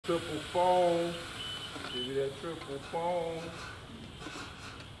Triple foam. Give me that triple foam.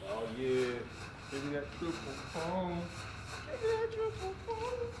 Oh yeah. Give me that triple foam. Give me that triple foam.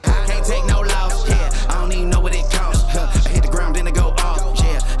 I can't take no loss, yeah. I don't even know what it costs. I hit the ground, then it go off,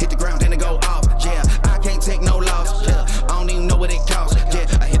 yeah. Hit the ground, then it go off, yeah. I can't take no loss, yeah. I don't even know what it costs, yeah.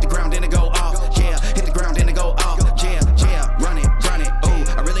 I hit the ground, then it go off, yeah. Hit the ground, then it go off, yeah, yeah. Run it,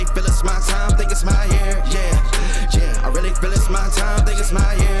 ooh. I really feel it's my time, think it's my year, yeah, yeah. I really feel it's my time, think it's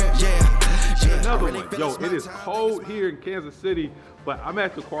my year, yeah. Another one. Yo, it is cold here in Kansas City, but I'm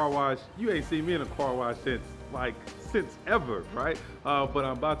at the car wash. You ain't seen me in a car wash since ever, right? But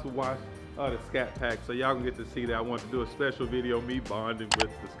I'm about to wash the Scatpack, so y'all can get to see that. I wanted to do a special video, me bonding with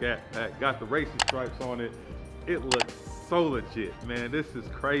the Scatpack. Got the racing stripes on it. It looks so legit, man. This is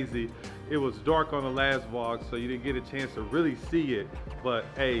crazy. It was dark on the last vlog, so you didn't get a chance to really see it. But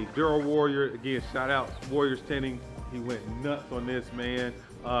hey, Duro Warrior, again, shout out Warriors Tinting. He went nuts on this, man.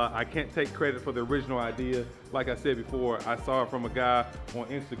 I can't take credit for the original idea. Like I said before, I saw it from a guy on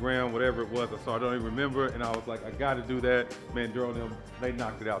Instagram, whatever it was. I saw, I don't even remember, and I was like, I gotta do that. Man, Duro and them, they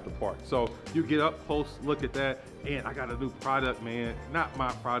knocked it out the park. So you get up close, look at that, and I got a new product, man. Not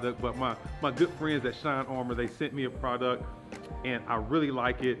my product, but my good friends at Shine Armor, they sent me a product, and I really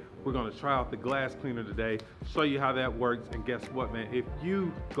like it. We're gonna try out the glass cleaner today, show you how that works, and guess what, man? If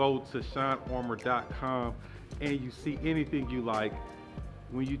you go to shinearmor.com and you see anything you like,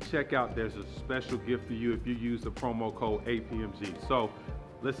 when you check out, there's a special gift for you if you use the promo code APMG. So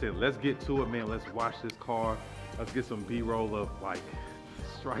listen, let's get to it, man. Let's wash this car. Let's get some B-roll of, like,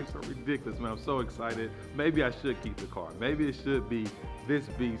 stripes are ridiculous, man. I'm so excited. Maybe I should keep the car. Maybe it should be this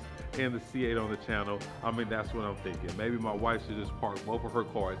beast and the C8 on the channel. I mean, that's what I'm thinking. Maybe my wife should just park both of her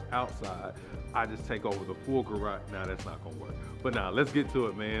cars outside. I just take over the full garage. Nah, that's not gonna work. But nah, let's get to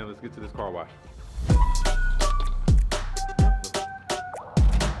it, man. Let's get to this car wash.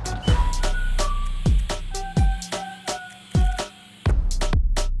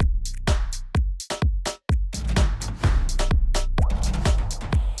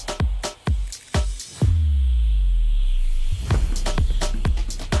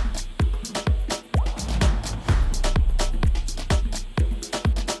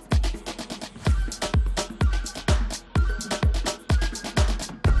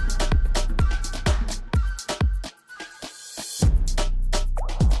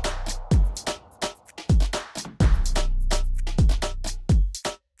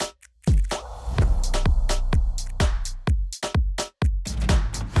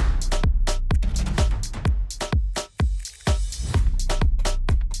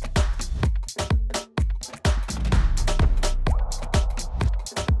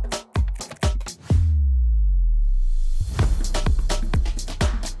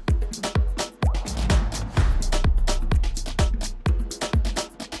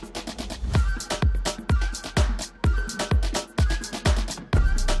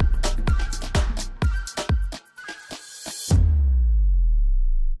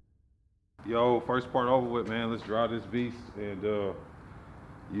 Yo, first part over with, man. Let's draw this beast and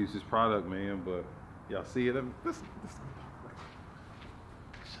use this product, man. But y'all see it?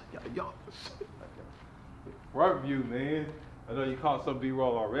 Y'all, front view, man. I know you caught some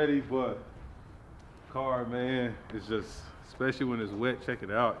B-roll already, but car, man, it's just, especially when it's wet. Check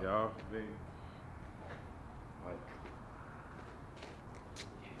it out, y'all. I mean, like,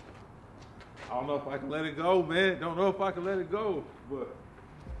 I don't know if I can let it go, man. Don't know if I can let it go, but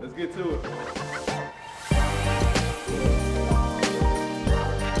let's get to it.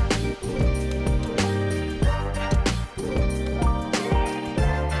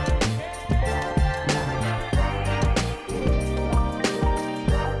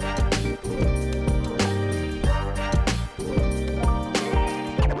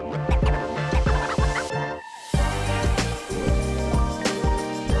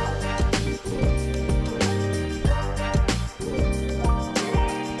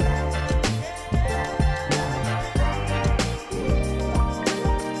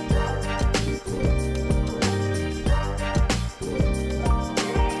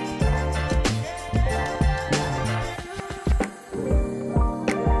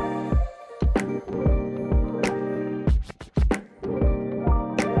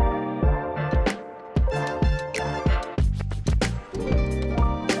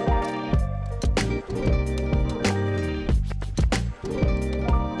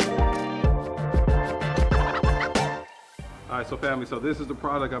 So family, so this is the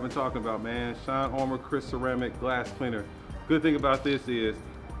product I've been talking about, man. Shine Armor Crisp Ceramic Glass Cleaner. Good thing about this is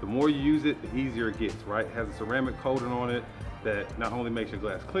the more you use it, the easier it gets, right? It has a ceramic coating on it that not only makes your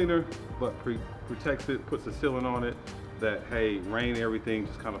glass cleaner, but protects it, puts a sealant on it. that, hey, rain, everything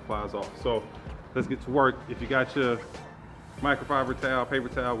just kind of flies off. So let's get to work. If you got your microfiber towel, paper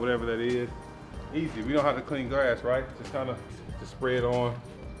towel, whatever that is, easy. We know how to clean grass, right? Just kind of just spray it on,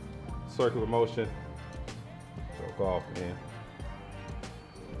 circular motion, choke off, man.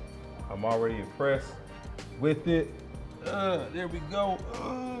 I'm already impressed with it. There we go.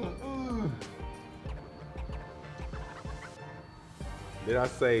 Did I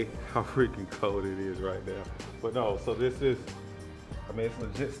say how freaking cold it is right now? But no, so this is, I mean, it's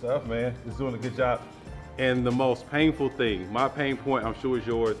legit stuff, man. It's doing a good job. And the most painful thing, my pain point, I'm sure is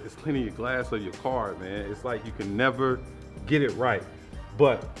yours, is cleaning your glass of your car, man. It's like you can never get it right.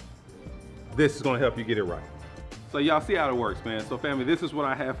 But this is gonna help you get it right. So y'all see how it works, man. So family, this is what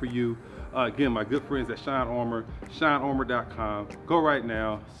I have for you. Again, my good friends at Shine Armor, shinearmor.com. Go right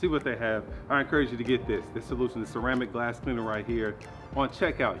now, see what they have. I encourage you to get this solution, the ceramic glass cleaner right here. On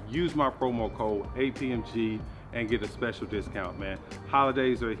checkout, use my promo code APMG and get a special discount, man.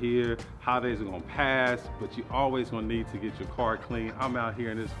 Holidays are here, holidays are gonna pass, but you always gonna need to get your car clean. I'm out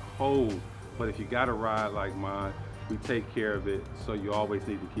here and it's cold, but if you got a ride like mine, we take care of it, so you always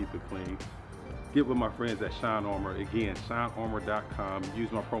need to keep it clean. Get with my friends at Shine Armor. Again, shinearmor.com. Use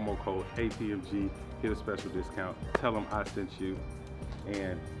my promo code APMG. Get a special discount. Tell them I sent you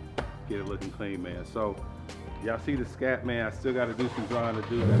and get it looking clean, man. So y'all see the scat, man. I still got to do some drying to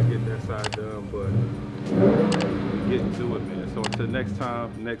do. Got to get that side done, but we're getting to it, man. So until next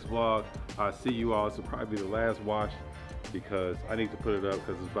time, next vlog, I'll see you all. This will probably be the last wash because I need to put it up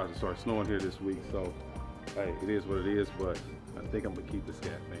because it's about to start snowing here this week. So hey, it is what it is, but I think I'm gonna keep the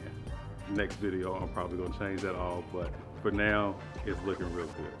scat, man. Next video, I'm probably gonna change that all, but for now, it's looking real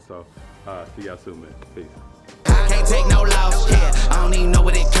good. So, see y'all soon, man. Peace. I can't take no loss, yeah. I don't even know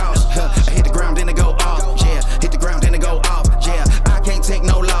what it costs. I hit the ground, then it go off, yeah. Hit the ground, then it go off, yeah. I can't take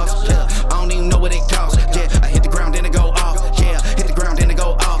no loss, yeah. I don't even know what it costs, yeah. I hit the ground, then it go off, yeah. Hit the ground, then it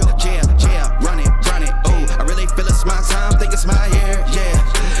go off, yeah, yeah. Run it, ooh. I really feel it's my time, think it's my year,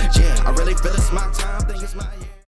 yeah, yeah. I really feel it's my time, think it's my year.